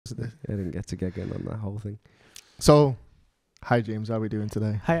to this. I didn't get to get in on that whole thing. So, hi James, how are we doing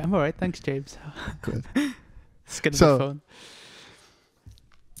today? Hi, I'm alright, thanks James. Good. It's gonna be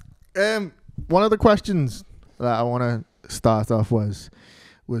fun. One of the questions that I want to start off was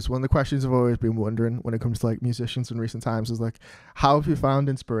one of the questions I've always been wondering when it comes to like musicians in recent times is like, how have you found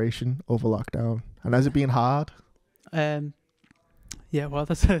inspiration over lockdown, and has it been hard? Yeah, well,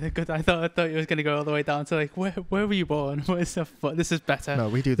 that's good. I thought you was gonna go all the way down to like where were you born? What stuff? But this is better. No,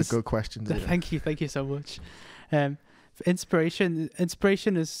 we do the good questions. Thank you so much. Inspiration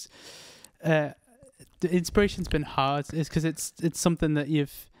is the inspiration's been hard. Is because it's something that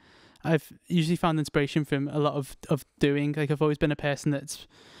I've usually found inspiration from a lot of doing. Like I've always been a person that's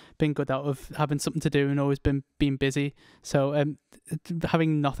been good out of having something to do and always being busy. So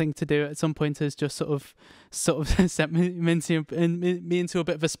having nothing to do at some point has just sort of sent me into a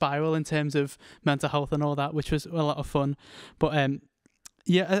bit of a spiral in terms of mental health and all that, which was a lot of fun. But I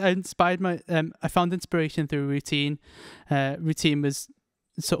found inspiration through routine. Routine was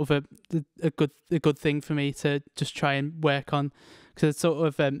sort of a good thing for me to just try and work on, because it's sort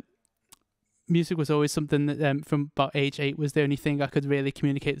of music was always something that from about age 8 was the only thing I could really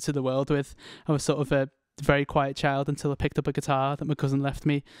communicate to the world with. I was sort of a very quiet child until I picked up a guitar that my cousin left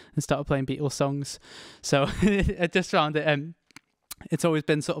me and started playing Beatles songs. So I just found it it's always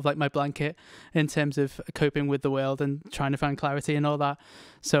been sort of like my blanket in terms of coping with the world and trying to find clarity and all that.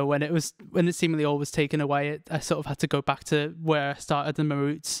 So when it seemingly all was taken away, I sort of had to go back to where I started in my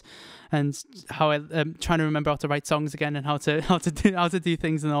roots, and how I trying to remember how to write songs again and how to do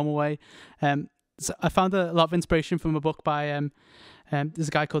things the normal way. So I found a lot of inspiration from a book by there's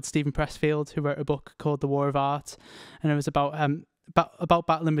a guy called Stephen Pressfield who wrote a book called The War of Art, and it was about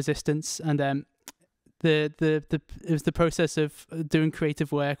battling resistance, and it was the process of doing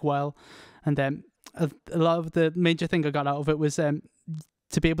creative work well, and a lot of the major thing I got out of it was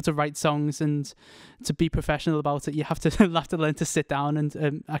to be able to write songs and to be professional about it. You have to learn to sit down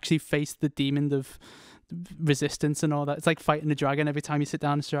and actually face the demon of resistance and all that. It's like fighting a dragon every time you sit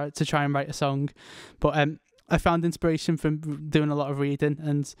down to try and write a song. But I found inspiration from doing a lot of reading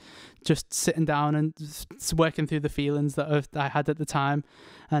and just sitting down and working through the feelings that I had at the time,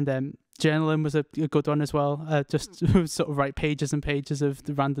 and journaling was a good one as well. Just sort of write pages and pages of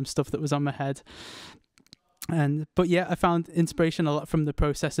the random stuff that was on my head. But yeah, I found inspiration a lot from the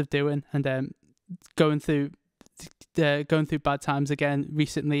process of doing, and going through bad times again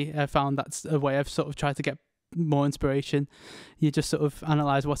recently. I found that's a way I've sort of tried to get more inspiration. You just sort of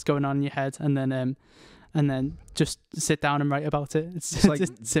analyze what's going on in your head, and then just sit down and write about it. It's like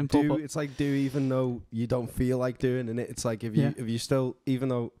it's simple. It's like do even though you don't feel like doing it. It's like if you still, even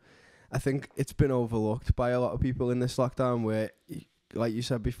though I think it's been overlooked by a lot of people in this lockdown, where, like you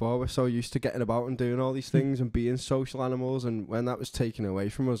said before, we're so used to getting about and doing all these things and being social animals, and when that was taken away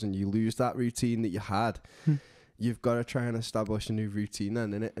from us and you lose that routine that you had, you've got to try and establish a new routine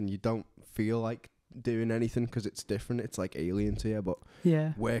then, innit? And you don't feel like doing anything because it's different, it's like alien to you. But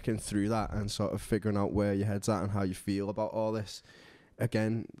working through that and sort of figuring out where your head's at and how you feel about all this,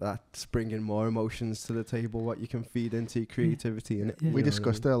 again, that's bringing more emotions to the table, what you can feed into your creativity. And we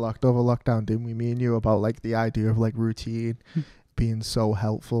discussed it a lot over lockdown, didn't we, me and you, about like the idea of like routine being so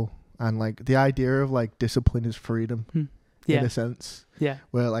helpful, and like the idea of like discipline is freedom in a sense,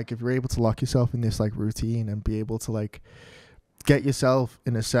 where like if you're able to lock yourself in this like routine and be able to like get yourself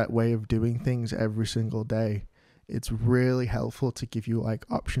in a set way of doing things every single day, it's really helpful to give you like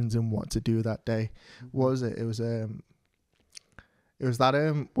options in what to do that day. What was it? It was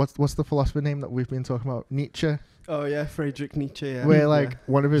that what's the philosopher name that we've been talking about? Nietzsche. Oh yeah, Friedrich Nietzsche. Yeah. Where like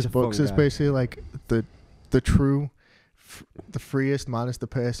one of his books is basically like the freest man is the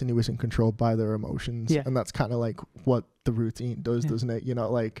person who isn't controlled by their emotions. And that's kind of like what the routine does, doesn't it? You're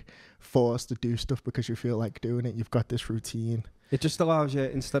not like forced to do stuff because you feel like doing it. You've got this routine. It just allows you,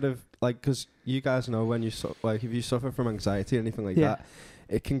 instead of like, because you guys know when you like if you suffer from anxiety or anything like that,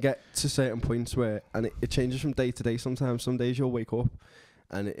 it can get to certain points where, and it changes from day to day. Sometimes some days you'll wake up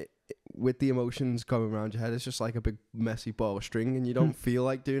and with the emotions going around your head, it's just like a big messy ball of string, and you don't feel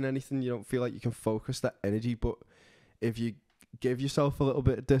like doing anything. You don't feel like you can focus that energy. But if you give yourself a little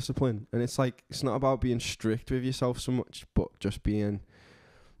bit of discipline, and it's like, it's not about being strict with yourself so much, but just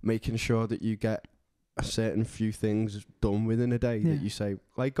making sure that you get a certain few things done within a day that you say,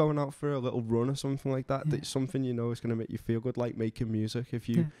 like going out for a little run or something like that, that's something you know is going to make you feel good, like making music. If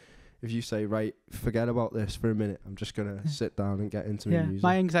you say, right, forget about this for a minute, I'm just going to sit down and get into my music.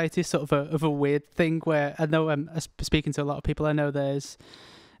 My anxiety is sort of a weird thing where I know, speaking to a lot of people, I know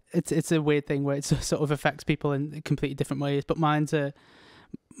it's a weird thing where it sort of affects people in completely different ways, but mine's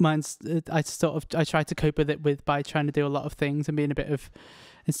I try to cope with it by trying to do a lot of things and being a bit of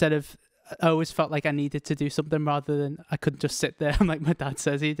instead of, I always felt like I needed to do something rather than I couldn't just sit there. And like my dad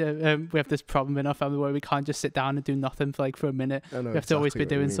says, we have this problem in our family where we can't just sit down and do nothing for a minute. We have to always be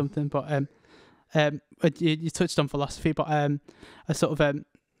doing something. But you touched on philosophy, but I sort of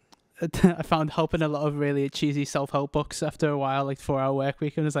I found helping a lot of really cheesy self-help books after a while, like 4 Hour Work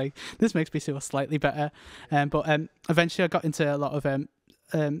Week, and I was like, this makes me feel slightly better. But eventually I got into a lot of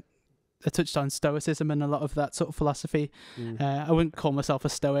I touched on stoicism and a lot of that sort of philosophy. I wouldn't call myself a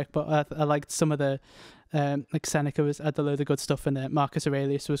stoic, but I liked some of the like Seneca had a load of good stuff, and Marcus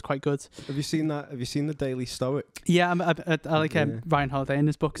Aurelius was quite good. Have you seen that? Have you seen the Daily Stoic? Yeah, I like Ryan Holiday and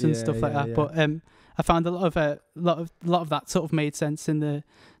his books and stuff like that. Yeah. But I found a lot of that sort of made sense in the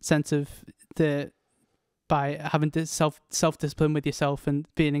sense of by having self discipline with yourself and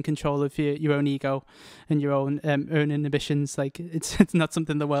being in control of your own ego and your own inhibitions. Like it's not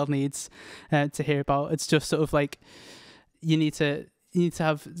something the world needs to hear about. It's just sort of like you need to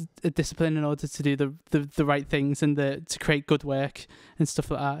have a discipline in order to do the right things and to create good work and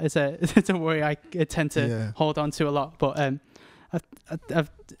stuff like that. It's a worry I tend to hold on to a lot, but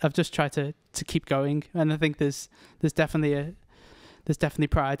I've just tried to keep going, and I think there's definitely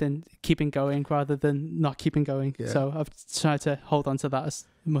pride in keeping going rather than not keeping going. Yeah. So I've tried to hold on to that as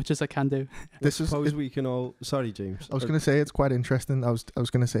much as I can do. We can all. Sorry, James. I was going to say it's quite interesting. I was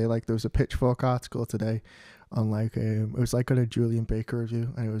going to say, like, there was a Pitchfork article today on like it was like on a Julian Baker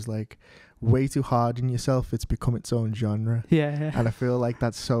review, and it was like, way too hard on yourself, it's become its own genre. Yeah. And I feel like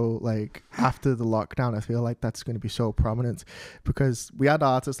that's so, like, after the lockdown, I feel like that's going to be so prominent, because we had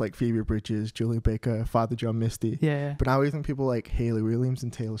artists like Phoebe Bridgers, Julian Baker, Father John Misty. Yeah. But now even people like Hayley Williams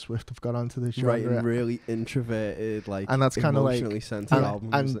and Taylor Swift have got onto this genre. Writing really introverted, like, and that's kind of like emotionally centered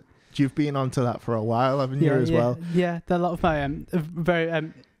albums. And you've been onto that for a while, haven't you, as well? Yeah, a lot of my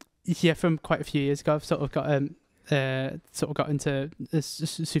from quite a few years ago, I've sort of got into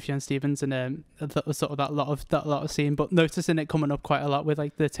Sufjan Stevens and that lot of scene, but noticing it coming up quite a lot with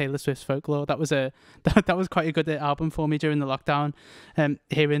like the Taylor Swift Folklore. That was quite a good album for me during the lockdown.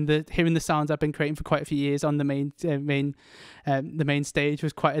 Hearing the sounds I've been creating for quite a few years on the main stage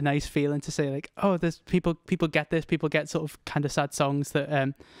was quite a nice feeling to say, like, oh, there's people get this. People get sort of kind of sad songs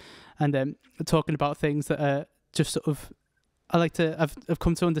that and talking about things that are just sort of. I've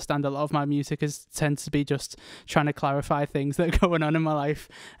come to understand a lot of my music tends to be just trying to clarify things that are going on in my life,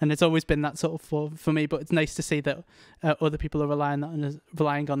 and it's always been that sort of for me. But it's nice to see that other people are relying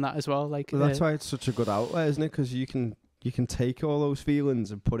on that as well. Like, well, that's why it's such a good outlet, isn't it? Because you can take all those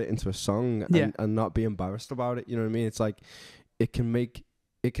feelings and put it into a song and not be embarrassed about it. You know what I mean? It's like it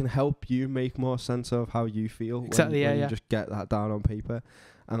can help you make more sense of how you feel. Exactly. When you just get that down on paper.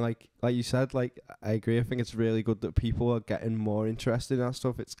 And like you said, like, I agree. I think it's really good that people are getting more interested in that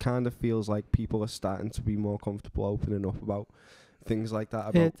stuff. It kind of feels like people are starting to be more comfortable opening up about things like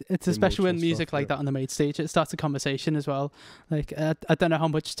that. It's especially when music like that on the main stage, it starts a conversation as well. Like, I don't know how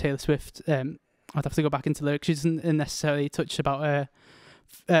much Taylor Swift, I'd have to go back into lyrics. She doesn't necessarily touch about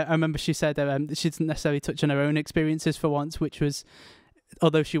I remember she said she didn't necessarily touch on her own experiences for once, which was,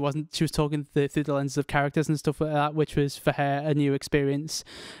 although she was talking through the lenses of characters and stuff like that, which was for her a new experience.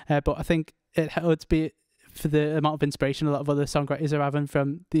 But I think it would be for the amount of inspiration a lot of other songwriters are having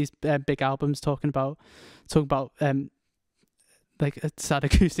from these big albums, talking about like a sad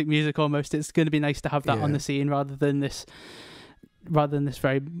acoustic music almost. It's going to be nice to have that on the scene rather than this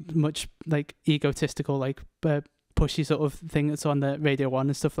very much like egotistical, like pushy sort of thing that's on the Radio 1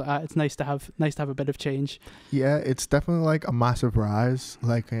 and stuff like that. It's nice to have a bit of change. Yeah, it's definitely like a massive rise.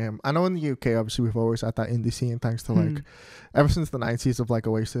 Like I know in the UK obviously we've always had that indie scene thanks to like ever since the 90s of like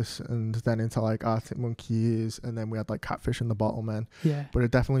Oasis, and then into like Arctic Monkeys, and then we had like Catfish and the Bottlemen. Yeah, but it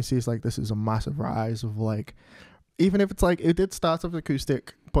definitely sees like this is a massive rise of like, even if it's like it did start off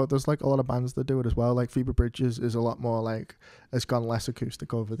acoustic, but there's like a lot of bands that do it as well. Like Phoebe Bridgers is a lot more like, it's gone less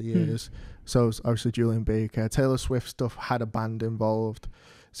acoustic over the years. So it's obviously Julian Baker, Taylor Swift stuff had a band involved.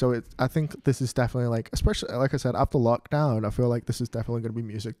 So I think this is definitely like, especially like I said, after lockdown, I feel like this is definitely going to be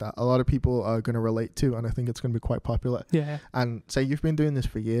music that a lot of people are going to relate to, and I think it's going to be quite popular. Yeah. And say you've been doing this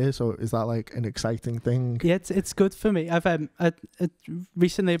for years, so is that like an exciting thing? Yeah, it's good for me. I've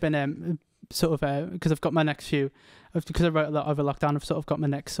recently been sort of because I've got my next few, because I wrote a lot over lockdown, I've sort of got my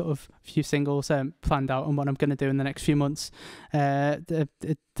next sort of few singles planned out and what I'm going to do in the next few months.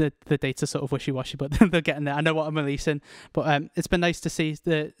 The dates are sort of wishy-washy, but they're getting there. I know what I'm releasing, but it's been nice to see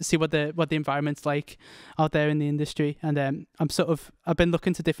what the environment's like out there in the industry, and I've been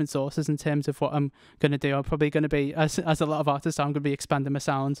looking to different sources in terms of what I'm going to do. I'm probably going to be, as a lot of artists, I'm going to be expanding my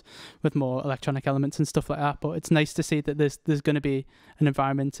sound with more electronic elements and stuff like that. But it's nice to see that there's going to be an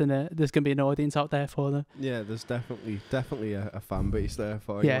environment and there's going to be an audience out there for them. Yeah, there's definitely definitely a fan base there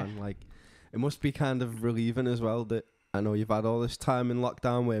for you, and like it must be kind of relieving as well that I know you've had all this time in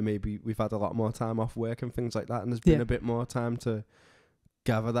lockdown where maybe we've had a lot more time off work and things like that, and there's been a bit more time to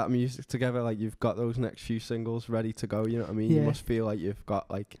gather that music together. Like you've got those next few singles ready to go, you know what I mean? You must feel like you've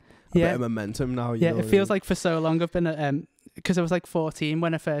got like a bit of momentum now. You know it feels like for so long I've been at because I was like 14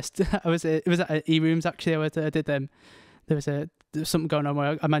 when I first it was at ERooms actually. I did there was something going on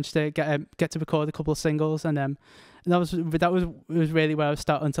where I managed to get to record a couple of singles, and that was really where I was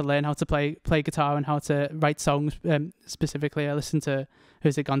starting to learn how to play guitar and how to write songs. Specifically, I listened to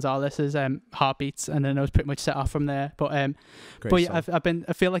Jose Gonzalez's Heartbeats, and then I was pretty much set off from there. But yeah,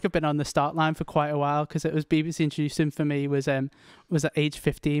 I feel like I've been on the start line for quite a while, because it was BBC introducing for me was at age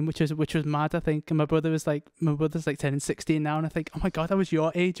 15, which was mad, I think. And my brother's like turning 16 now, and I think, oh my god, that was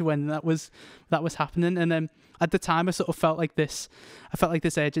your age when that was happening. And at the time, I sort of felt like this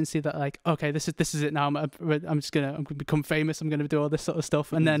urgency that like, okay, this is it now. I'm gonna become famous. I'm gonna do all this sort of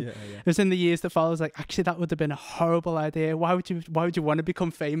stuff. And then it was in the years that followed, I was like, actually, that would have been a horrible idea. Why would you want to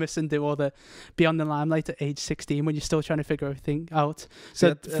become famous and do be on the limelight at age 16 when you're still trying to figure everything out?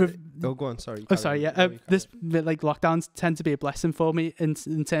 So go on. Sorry. This like lockdowns tend to be a blessing for me in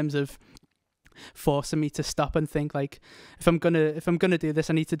terms of forcing me to stop and think, like, if I'm gonna do this,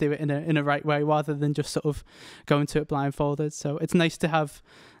 I need to do it in a right way, rather than just sort of going to it blindfolded. So it's nice to have.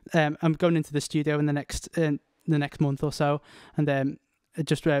 I'm going into the studio in the next month or so, and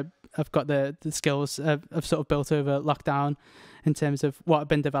I've got the skills I've sort of built over lockdown in terms of what I've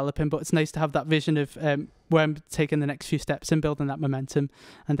been developing. But it's nice to have that vision of where I'm taking the next few steps and building that momentum,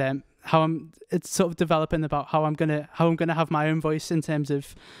 and it's sort of developing about how I'm gonna have my own voice in terms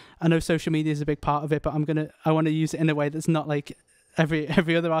of, I know social media is a big part of it, but I want to use it in a way that's not like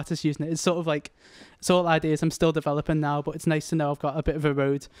every other artist using it. It's sort of like, it's all ideas I'm still developing now, but it's nice to know I've got a bit of a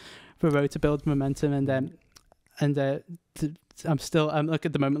road to build momentum, and I'm like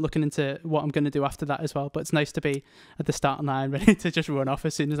at the moment looking into what I'm going to do after that as well. But it's nice to be at the starting line, ready to just run off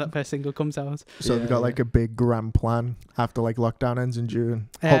as soon as that first single comes out. So you've got like a big grand plan after like lockdown ends in June,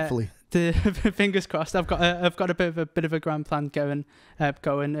 hopefully. Fingers crossed. I've got a bit of a grand plan going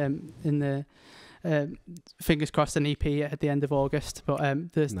in the. Fingers crossed, an EP at the end of August, but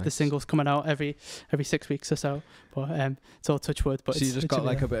the singles coming out every 6 weeks or so. But it's all touch wood. But so you just got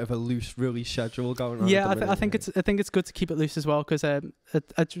like a bit of a loose release schedule going on. Yeah, I think it's good to keep it loose as well, because I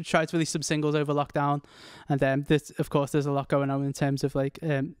tried to release some singles over lockdown, and of course there's a lot going on in terms of like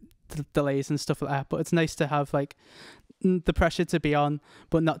delays and stuff like that. But it's nice to have like the pressure to be on,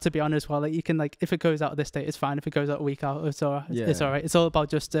 but not to be on as well. Like you can, like, if it goes out this date, it's fine. If it goes out a week out, it's all right. It's all right. It's all about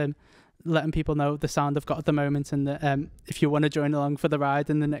just letting people know the sound I've got at the moment, and that if you want to join along for the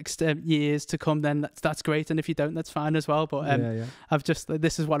ride in the next years to come, then that's great, and if you don't, that's fine as well. But I've just,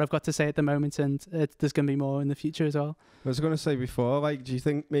 this is what I've got to say at the moment, and there's going to be more in the future as well. I was going to say before, like, do you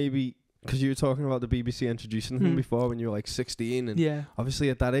think maybe, because you were talking about the BBC introducing him before when you were like 16, and obviously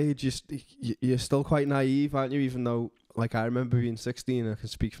at that age you're still quite naive, aren't you? Even though, like, I remember being 16, I can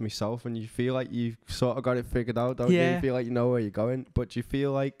speak for myself, and you feel like you've sort of got it figured out, don't you? You feel like you know where you're going, but do you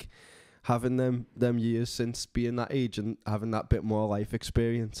feel like having them years since being that age and having that bit more life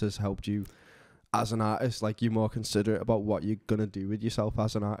experience has helped you as an artist? Like, you're more considerate about what you're gonna do with yourself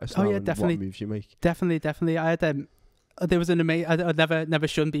as an artist. Oh yeah, definitely. What moves you make. Definitely. I had there was an amazing. I'd never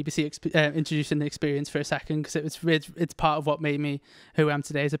shunned BBC introducing the experience for a second, because it's part of what made me who I am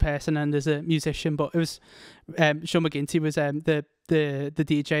today as a person and as a musician. But it was Sean McGinty was the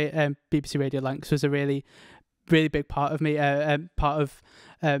DJ. BBC Radio Lancs was a really big part of me. Part of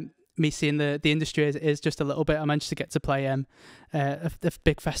me seeing the industry as it is just a little bit. I managed to get to play a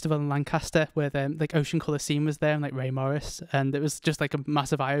big festival in Lancaster where like Ocean Coliseum was there, and like Ray Morris, and it was just like a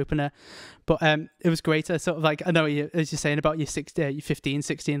massive eye opener. But it was great. I sort of like, I know as you're saying about your 15,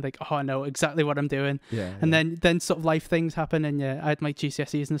 16, like, oh, I know exactly what I'm doing. And then sort of life things happen, and I had my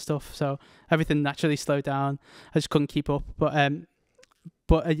GCSEs and stuff, so everything naturally slowed down. I just couldn't keep up.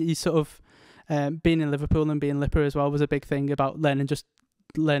 But you sort of being in Liverpool and being Lipper as well was a big thing about learning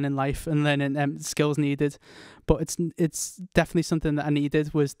life and learning skills needed. But it's definitely something that I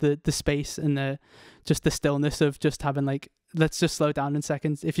needed, was the space and just the stillness of just having, like, let's just slow down in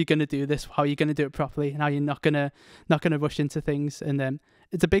seconds. If you're going to do this, how are you going to do it properly, and how you're not gonna rush into things. And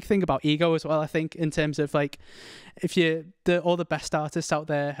it's a big thing about ego as well, I think, in terms of like, if all the best artists out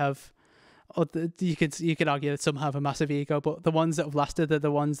there have, or you could argue that some have a massive ego, but the ones that have lasted are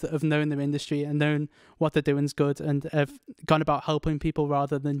the ones that have known their industry and known what they're doing is good, and have gone about helping people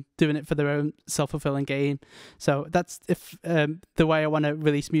rather than doing it for their own self-fulfilling gain. So that's the way I want to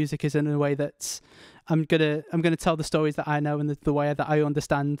release music, is in a way that's I'm gonna tell the stories that I know and the way that I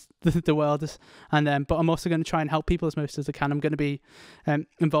understand the world is, and but I'm also going to try and help people as most as I can. I'm going to be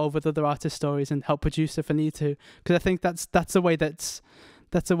involved with other artists' stories and help produce if I need to, because I think that's a way that's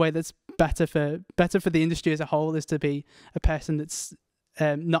better for the industry as a whole, is to be a person that's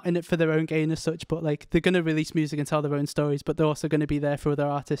not in it for their own gain as such, but like they're going to release music and tell their own stories, but they're also going to be there for other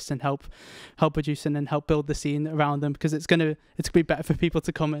artists and help producing and help build the scene around them, because it's gonna be better for people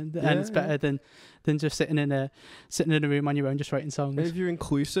to come in, and it's better than just sitting in a room on your own just writing songs. And if you're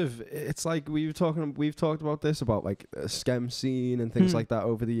inclusive, it's like we've talked about this, about like a SCEM scene and things like that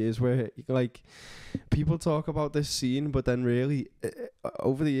over the years, where like people talk about this scene, but then really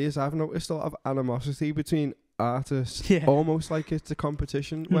over the years I've noticed a lot of animosity between artists, almost like it's a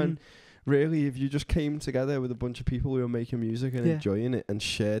competition, when really if you just came together with a bunch of people who were making music and enjoying it and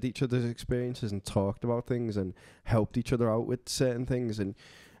shared each other's experiences and talked about things and helped each other out with certain things, and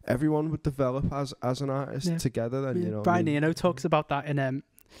everyone would develop as an artist together, then you know. Brian Eno talks about that in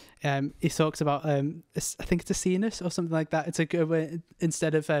he talks about I think it's a scenus or something like that. It's a good way,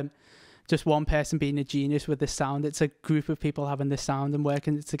 instead of just one person being a genius with this sound, it's a group of people having this sound and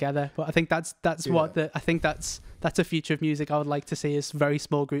working it together. But I think that's what I think that's a future of music I would like to see, is very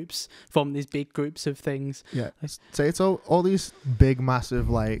small groups form these big groups of things. Say it's all these big massive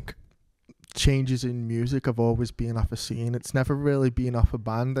like changes in music have always been off a scene. It's never really been off a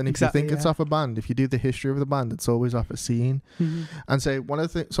band, and if you think it's off a band, if you do the history of the band, it's always off a scene. And say one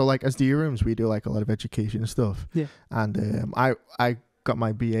of the things, so like as the ERooms, we do like a lot of education stuff, and I got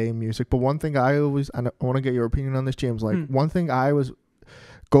my BA in music, but one thing I always, and I want to get your opinion on this, James, like one thing I was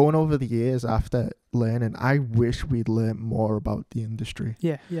going over the years after learning, I wish we'd learned more about the industry.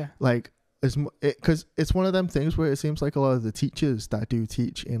 Like because it's one of them things where it seems like a lot of the teachers that do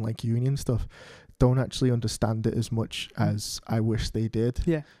teach in like union stuff don't actually understand it as much as I wish they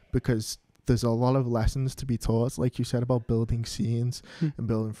did. Because there's a lot of lessons to be taught, like you said, about building scenes and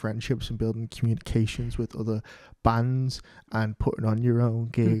building friendships and building communications with other bands and putting on your own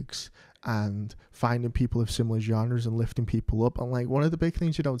gigs and finding people of similar genres and lifting people up. And like one of the big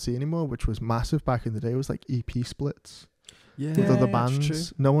things you don't see anymore, which was massive back in the day, was like EP splits with other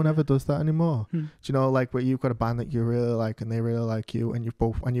bands. No one ever does that anymore. Do you know, like where you've got a band that you really like and they really like you, and you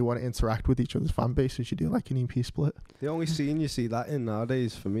want to interact with each other's fan bases, you do like an EP split. The only scene you see that in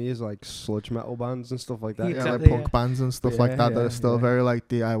nowadays for me is like sludge metal bands and stuff like that. Like punk bands and stuff like that that are still very like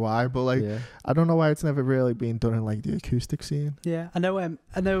DIY, but like I don't know why it's never really been done in like the acoustic scene. I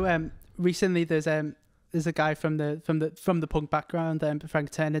know recently there's a guy from the punk background, Frank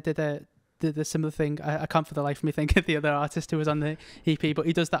Turner, did a similar thing. I can't for the life of me think of the other artist who was on the EP, but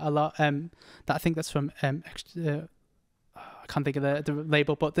he does that a lot. That I think that's from I can't think of the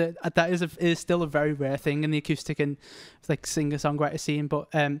label, but that is still a very rare thing in the acoustic and like singer-songwriter scene.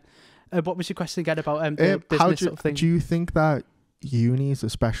 But what was your question again about the business sort of thing? Do you think that unis,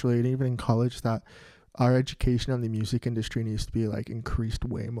 especially and even in college, that our education on the music industry needs to be like increased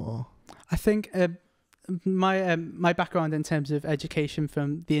way more? I think my background in terms of education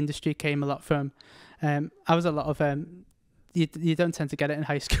from the industry came a lot from I was a lot of you don't tend to get it in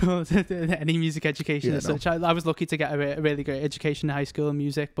high school, any music education as such. I was lucky to get a really great education in high school in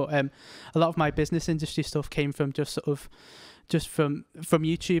music, but a lot of my business industry stuff came from just from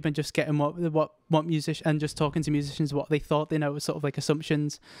YouTube and just getting what musicians, and just talking to musicians what they thought they know, was sort of like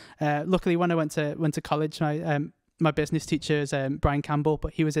assumptions. Luckily when I went to college, my business teacher is Brian Campbell,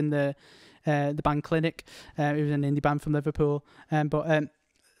 but he was in the band Clinic. He was an indie band from Liverpool, but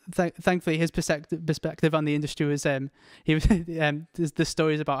thankfully his perspective on the industry was he was the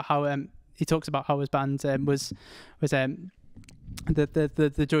stories about how he talks about how his band was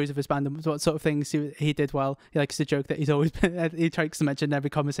the joys of his band and what sort of things he did well. He likes to joke that he tries to mention in every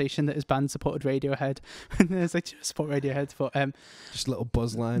conversation that his band supported Radiohead. It's like, support Radiohead, but just a little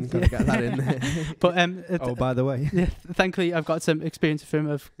buzz line, gotta get that in there. But by the way, thankfully I've got some experience with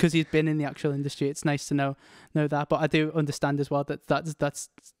him because he's been in the actual industry. It's nice to know that, but I do understand as well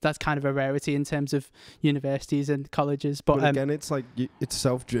that's kind of a rarity in terms of universities and colleges. But again, it's like it's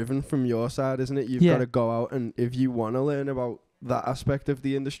self-driven from your side, isn't it? You've got to go out, and if you want to learn about that aspect of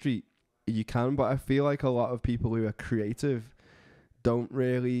the industry, you can, but I feel like a lot of people who are creative don't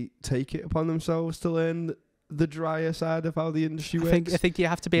really take it upon themselves to learn the drier side of how the industry works. I think you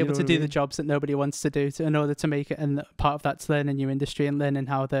have to be able to do the jobs that nobody wants to do in order to make it, and part of that's learning your industry and learning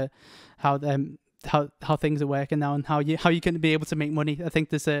how things are working now, and how you can be able to make money. I think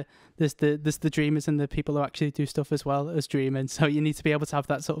there's the dreamers and the people who actually do stuff as well as dreaming, so you need to be able to have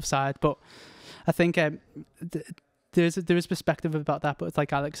that sort of side. But I think there is perspective about that, but it's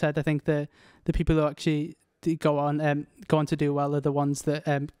like Alex said, I think the people who actually go on to do well are the ones that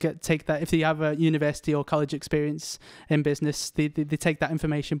take that, if they have a university or college experience in business, they take that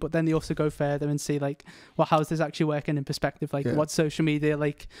information, but then they also go further and see like, well, how's this actually working in perspective? Like, what's social media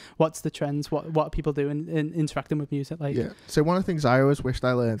like? What's the trends? What are people doing in interacting with music? Like, so one of the things I always wished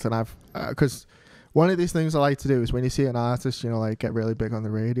I learned, and I've because one of these things I like to do is when you see an artist, like get really big on the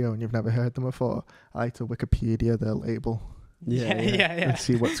radio and you've never heard them before, I like to Wikipedia their label. And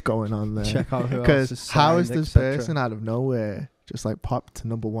see what's going on there. Check out who else because how is this person out of nowhere just like popped to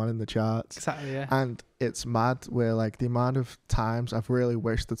 #1 in the charts? Exactly. Yeah. And it's mad where like the amount of times I've really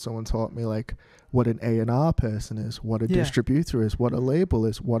wished that someone taught me like what an A&R person is, what a distributor is, what a label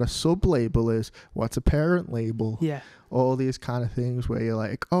is, what a sub-label is, what's a parent label. Yeah. All these kind of things where you're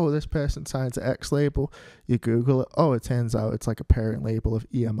like, oh, this person signs to X label. You Google it. Oh, it turns out it's like a parent label of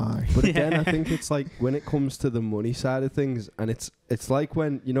EMI. But again, I think it's like when it comes to the money side of things, and it's like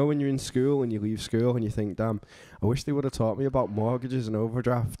when you're in school and you leave school and you think, damn, I wish they would have taught me about mortgages and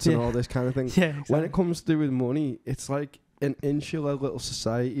overdrafts and all this kind of thing. Yeah, exactly. When it comes to do with money, it's like an insular little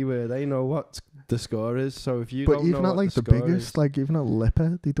society where they know what the score is. So if you don't know, even at like the biggest, like even at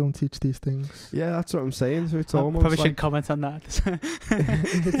Lipper, they don't teach these things. Yeah, that's what I'm saying. So it's almost probably should comment on that.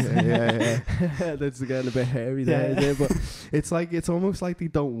 That's getting a bit hairy there, but it's almost like they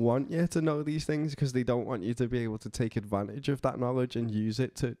don't want you to know these things because they don't want you to be able to take advantage of that knowledge and use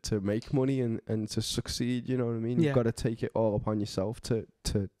it to make money and to succeed. You know what I mean? You've got to take it all upon yourself to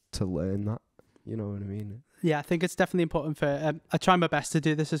learn that. You know what I mean? Yeah, I think it's definitely important for. I try my best to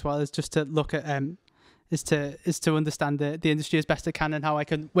do this as well, is just to look at is to understand the industry as best I can and how I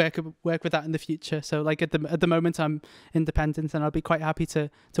can work with that in the future. So like at the moment I'm independent and I'll be quite happy to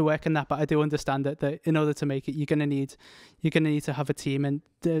work in that, but I do understand that in order to make it, you're gonna need to have a team and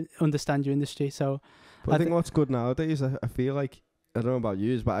to understand your industry. So but I think what's good nowadays, I feel like, I don't know about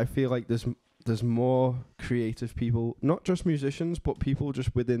you, but I feel like there's more creative people, not just musicians, but people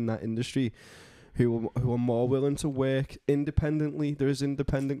just within that industry who are more willing to work independently. There's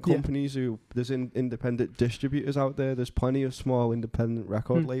independent companies there's independent distributors out there. There's plenty of small independent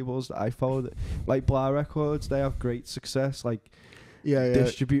record labels that I follow, like Blah Records. They have great success, like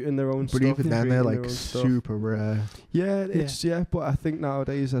distributing their own stuff. But even then, they're like super rare. But I think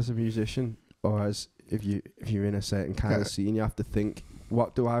nowadays, as a musician, or as if you're in a certain kind of scene, you have to think,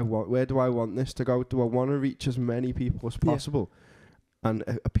 what do I want? Where do I want this to go? Do I want to reach as many people as possible? And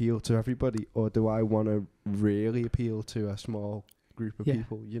appeal to everybody, or do I want to really appeal to a small group of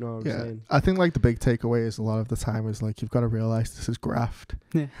people? You know what I'm saying? I think like the big takeaway is a lot of the time is like you've got to realize this is graft.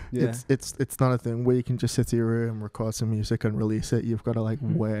 It's not a thing where you can just sit in your room, record some music and release it. You've got to like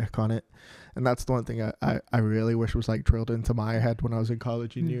work on it. And that's the one thing I really wish was like drilled into my head when I was in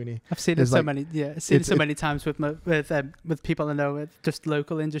college and uni. I've seen it so many many times with people I know with just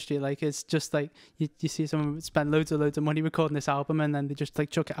local industry. Like it's just like you see someone spend loads of money recording this album and then they just like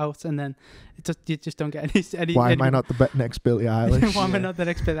chuck it out and then you just don't get any. Why am I not the next Billie Eilish? Why am I not the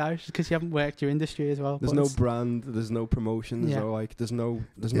next Billie Eilish? Because you haven't worked your industry as well. There's no brand, there's no promotions, or like there's no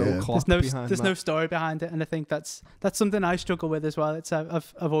clock behind there's no story behind it, and I think that's something I struggle with as well. It's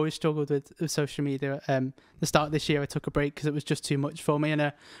I've always struggled with social media. The start of this year I took a break because it was just too much for me, and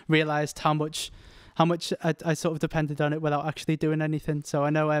I realised how much I sort of depended on it without actually doing anything. So I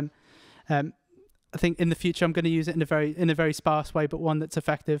know I think in the future I'm going to use it in a very sparse way, but one that's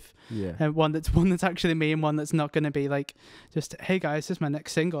effective, and one that's actually me, and one that's not going to be like just, hey guys, this is my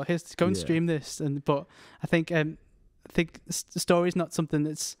next single, here's go and stream this. But I think the story is not something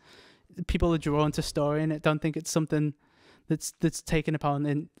that's people are drawn to story, and I don't think it's something that's taken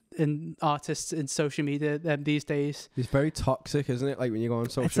upon in artists in social media these days. It's very toxic, isn't it? Like when you go on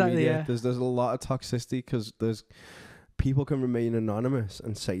social media, there's a lot of toxicity because people can remain anonymous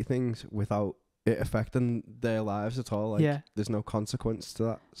and say things without it affecting their lives at all. Like there's no consequence to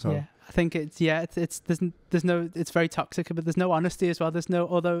that. So I think it's very toxic, but there's no honesty as well. There's no,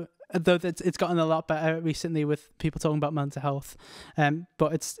 although it's gotten a lot better recently with people talking about mental health,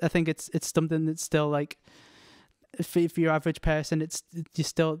 but I think it's something that's still like, for your average person, there's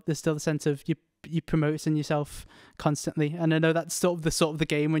still the sense of you promoting yourself constantly. And I know that's sort of the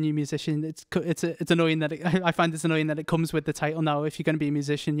game when you're a musician. It's annoying that I find it's annoying that it comes with the title now. If you're going to be a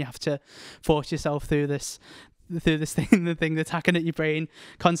musician, you have to force yourself through this thing, the thing that's hacking at your brain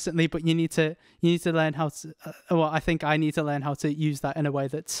constantly. But you need to learn how to. I think I need to learn how to use that in a way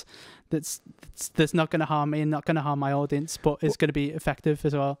that's not going to harm me and not going to harm my audience, but is going to be effective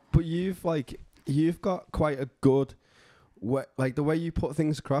as well. But you've got quite a good, like the way you put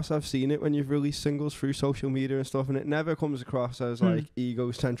things across. I've seen it when you've released singles through social media and stuff, and it never comes across as like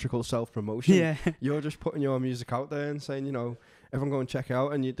egocentrical self-promotion. You're just putting your music out there and saying, everyone go and check it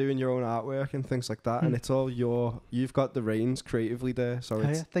out, and you're doing your own artwork and things like that, and it's all you've got the reins creatively there. So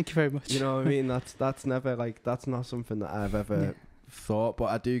it's, thank you very much. You know what I mean? That's never like, that's not something that I've ever thought, but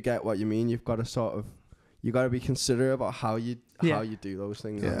I do get what you mean. You've got to be considerate about how you do those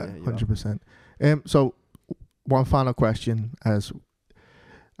things. Yeah, 100%. So one final question as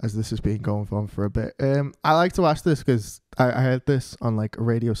this has been going on for a bit. I like to ask this because I heard this on like a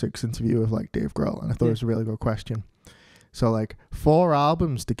Radio 6 interview of like Dave Grohl, and I thought it was a really good question. So like 4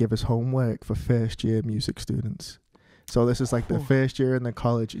 albums to give as homework for first year music students. So this is like the first year in the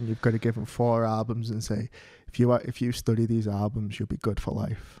college, and you've got to give them 4 albums and say, if you study these albums, you'll be good for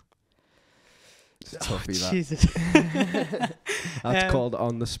life. Jesus. That's called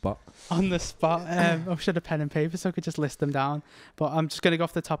on the spot. On the spot. I should have pen and paper so I could just list them down. But I'm just going to go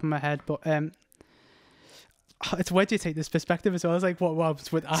off the top of my head. But it's where do you take this perspective as well? It's like, what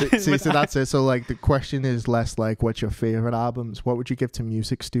albums would I... So that's it. So like the question is less like what's your favorite albums? What would you give to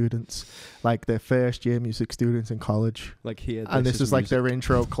music students, like their first year music students in college? Like here, and this is like their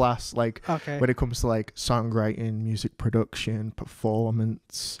intro class. Like when it comes to like songwriting, music production,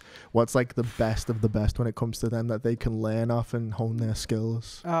 performance, what's like the best of the best when it comes to them that they can learn off and hone their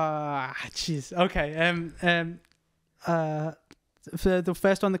skills? Jeez. Okay. The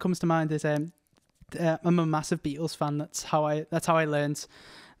first one that comes to mind is I'm a massive Beatles fan. That's how I learned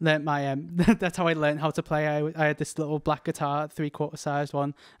my that's how I learned how to play. I had this little black guitar, 3/4 sized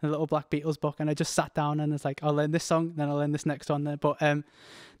one, and a little black Beatles book, and I just sat down and it's like, I'll learn this song, then I'll learn this next one. But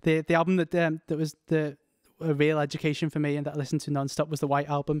the album that was a real education for me and that I listened to non-stop was the White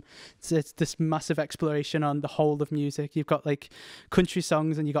Album. It's this massive exploration on the whole of music. You've got like country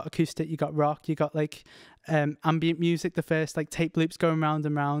songs, and you got acoustic, you got rock, you got like ambient music, the first like tape loops going round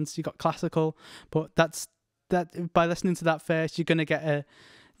and round, you got classical. But that by listening to that first, you're gonna get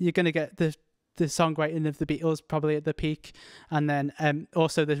the songwriting of the Beatles probably at the peak, and then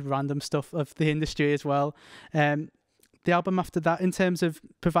also the random stuff of the industry as well. The album after that, in terms of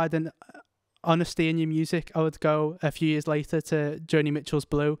providing honesty in your music, I would go a few years later to Joni Mitchell's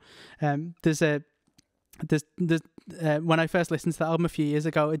Blue. When I first listened to that album a few years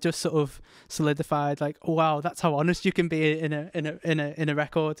ago, it just sort of solidified like, oh, wow, that's how honest you can be in a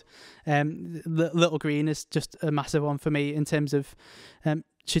record. Little Green is just a massive one for me in terms of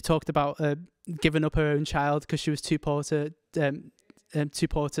she talked about giving up her own child because she was too poor to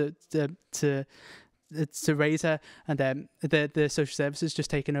raise her, and the social services just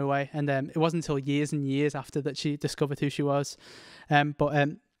taken her away, and it wasn't until years and years after that she discovered who she was.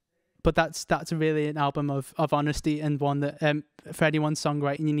 But that's really an album of honesty, and one that for anyone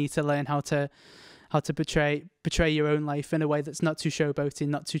songwriting, you need to learn how to portray your own life in a way that's not too showboaty,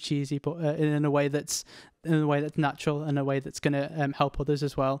 not too cheesy, but in a way that's natural, and a way that's gonna help others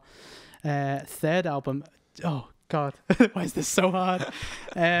as well. Third album, oh God, why is this so hard?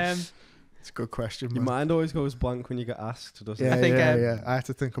 It's a good question. Your mind always goes blank when you get asked, doesn't it? I think I had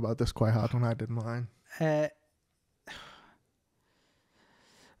to think about this quite hard when I did mine.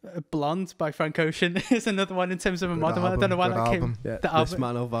 Blonde by Frank Ocean is another one in terms of a modern one. I don't know why that came. Yeah, this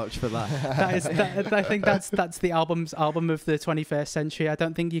man will vouch for that. I think that's the album of the 21st century. I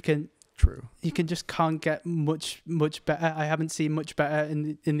don't think you can. True. You can't get much better. I haven't seen much better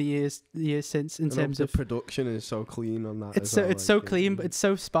in the years since in terms of production is so clean on that. It's so clean, but it's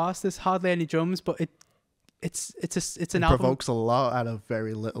so sparse. There's hardly any drums, but it's an album. It provokes a lot out of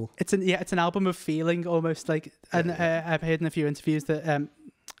very little. It's an album of feeling almost like. And I've heard in a few interviews that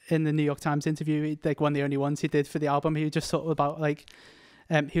in the New York Times interview, like one of the only ones he did for the album, he was just sort of about like.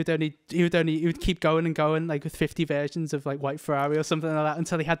 He would keep going and going, like with 50 versions of like White Ferrari or something like that,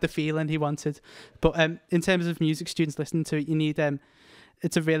 until he had the feeling he wanted. But in terms of music students listening to it, you need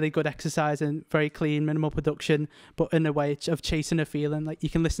it's a really good exercise and very clean, minimal production, but in a way of chasing a feeling. Like you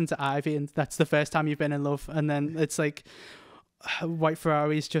can listen to Ivy, and that's the first time you've been in love, and then it's like White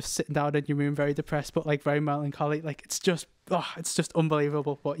Ferrari is just sitting down in your room, very depressed, but like very melancholic. Like it's just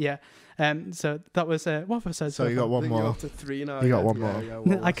unbelievable. But yeah. So that was what was I said? So you got one more. You're up to 3 now. You got one more.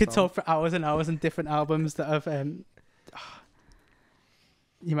 Yeah, I could talk for hours and hours on different albums that have. You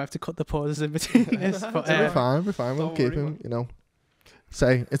might have to cut the pauses in between this. But we're fine. We'll keep him.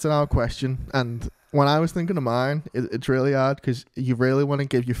 Say it's an hard question, and when I was thinking of mine, it's really hard because you really want to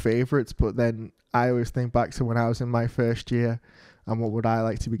give your favorites, but then I always think back to when I was in my first year, and what would I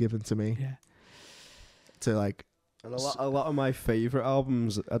like to be given to me? Yeah. To like And a lot of my favourite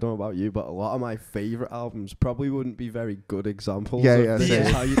albums, I don't know about you, but a lot of my favourite albums probably wouldn't be very good examples of this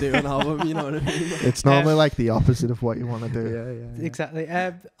is how you do an album, you know what I mean? It's normally like the opposite of what you want to do. Yeah. Exactly.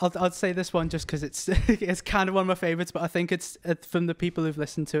 I'll say this one just because it's it's kind of one of my favourites, but I think it's from the people who've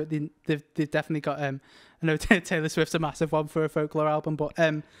listened to it, they've definitely got... I know Taylor Swift's a massive one for a folklore album, but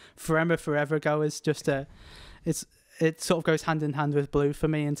Forever Ago is just it sort of goes hand in hand with Blue for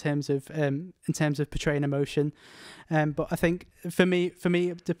me in terms of portraying emotion, but I think for me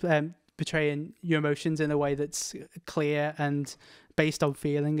portraying your emotions in a way that's clear and based on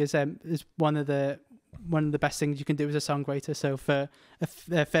feeling is one of the best things you can do as a songwriter. So for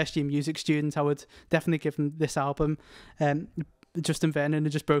a first year music student, I would definitely give them this album. Justin Vernon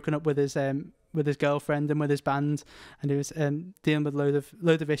had just broken up with his girlfriend and with his band, and he was dealing with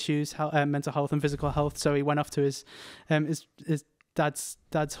load of issues, mental health and physical health. So he went off to his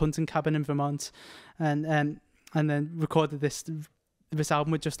dad's hunting cabin in Vermont, and then recorded this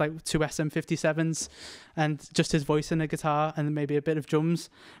album with just like 2 SM57s and just his voice and a guitar and maybe a bit of drums.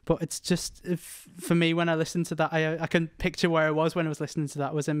 But it's just, for me, when I listened to that, I can picture where I was when I was listening to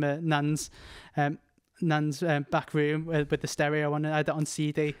that. I was in my Nan's back room with the stereo on. I had it on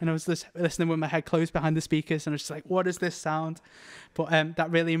CD, and I was listening with my head closed behind the speakers, and I was just like, what is this sound? But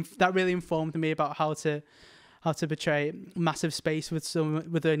that really informed me about how to portray massive space with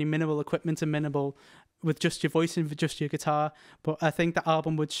only minimal equipment and with just your voice and with just your guitar. But I think the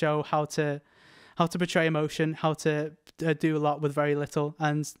album would show how to portray emotion, how to do a lot with very little,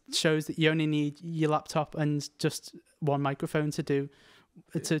 and shows that you only need your laptop and just one microphone to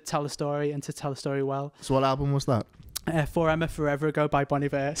tell a story, and to tell a story well. So what album was that? Forever Ago by Bon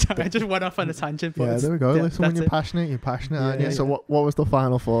Iver. So I just went off on a tangent. But yeah, there we go. Listen, when you're passionate, aren't you? So what was the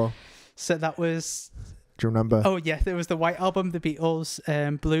final 4? So that was... Do you remember? Oh, yeah. There was the White Album, The Beatles,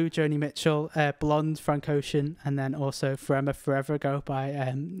 Blue, Joni Mitchell, Blonde, Frank Ocean, and then also Forever Ago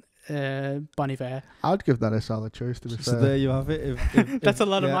by Bon Iver. I'd give that a solid choice, to be fair. So there you have it. That's a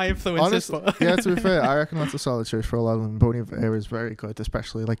lot of my influences. Honestly, yeah, to be fair, I reckon that's a solid choice for a lot of them. Bon Iver is very good,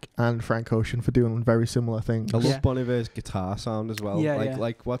 especially and Frank Ocean for doing very similar things. I love Bon Iver's guitar sound as well.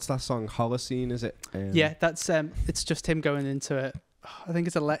 Like what's that song? Holocene, is it? Yeah, that's it's just him going into it. I think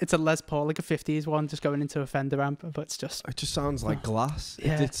it's a Les Paul, like a 50s one, just going into a Fender amp, but it just sounds like glass.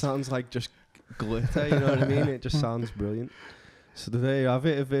 Yeah. It sounds like just glitter, you know what I mean? It just sounds brilliant. So there you have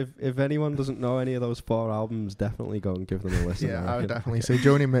it. If anyone doesn't know any of those 4 albums, definitely go and give them a listen. Yeah, I would definitely say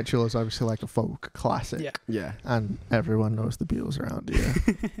Joni Mitchell is obviously like a folk classic. Yeah. And everyone knows the Beatles around here.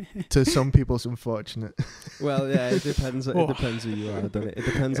 To some people, it's unfortunate. Well, yeah, it depends. It depends who you are, doesn't it? It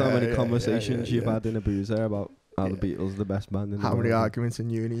depends how many conversations you've had in a boozer about how the Beatles are the best band in the world. How many arguments in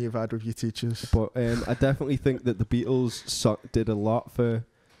uni you've had with your teachers. But I definitely think that the Beatles did a lot for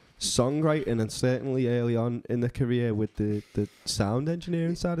songwriting, and certainly early on in the career with the sound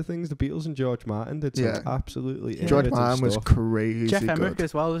engineering side of things. The Beatles and George Martin did some absolutely George Martin was crazy. Jeff Emmerich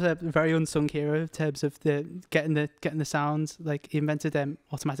as well was a very unsung hero in terms of getting the sounds. Like, he invented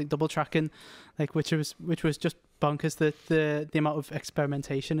automatic double tracking, like which was just bonkers. The amount of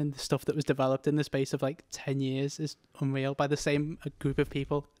experimentation and the stuff that was developed in the space of like 10 years is unreal by the same group of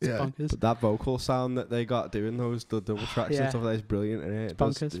people. It's bonkers. But that vocal sound that they got doing the double tracks and stuff like that is brilliant, and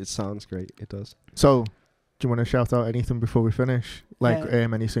it sounds great. It does. So, do you want to shout out anything before we finish? Like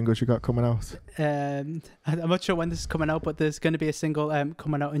any singles you got coming out? I'm not sure when this is coming out, but there's going to be a single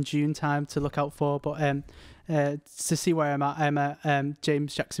coming out in June time to look out for. But to see where I'm at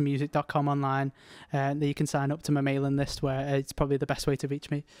jamesjacksonmusic.com online. You can sign up to my mailing list, where it's probably the best way to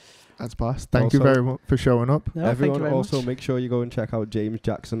reach me. That's blast. Thank you very much for showing up. No, everyone also make sure you go and check out James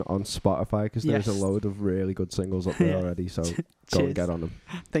Jackson on Spotify, because there's a load of really good singles up there already, so go and get on them.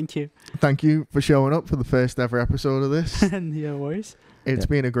 Thank you. Thank you for showing up for the first ever episode of this. No worries. It's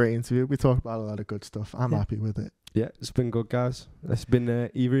been a great interview. We talked about a lot of good stuff. I'm happy with it. Yeah, it's been good, guys. It's been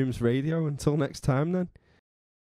ERooms Radio. Until next time then.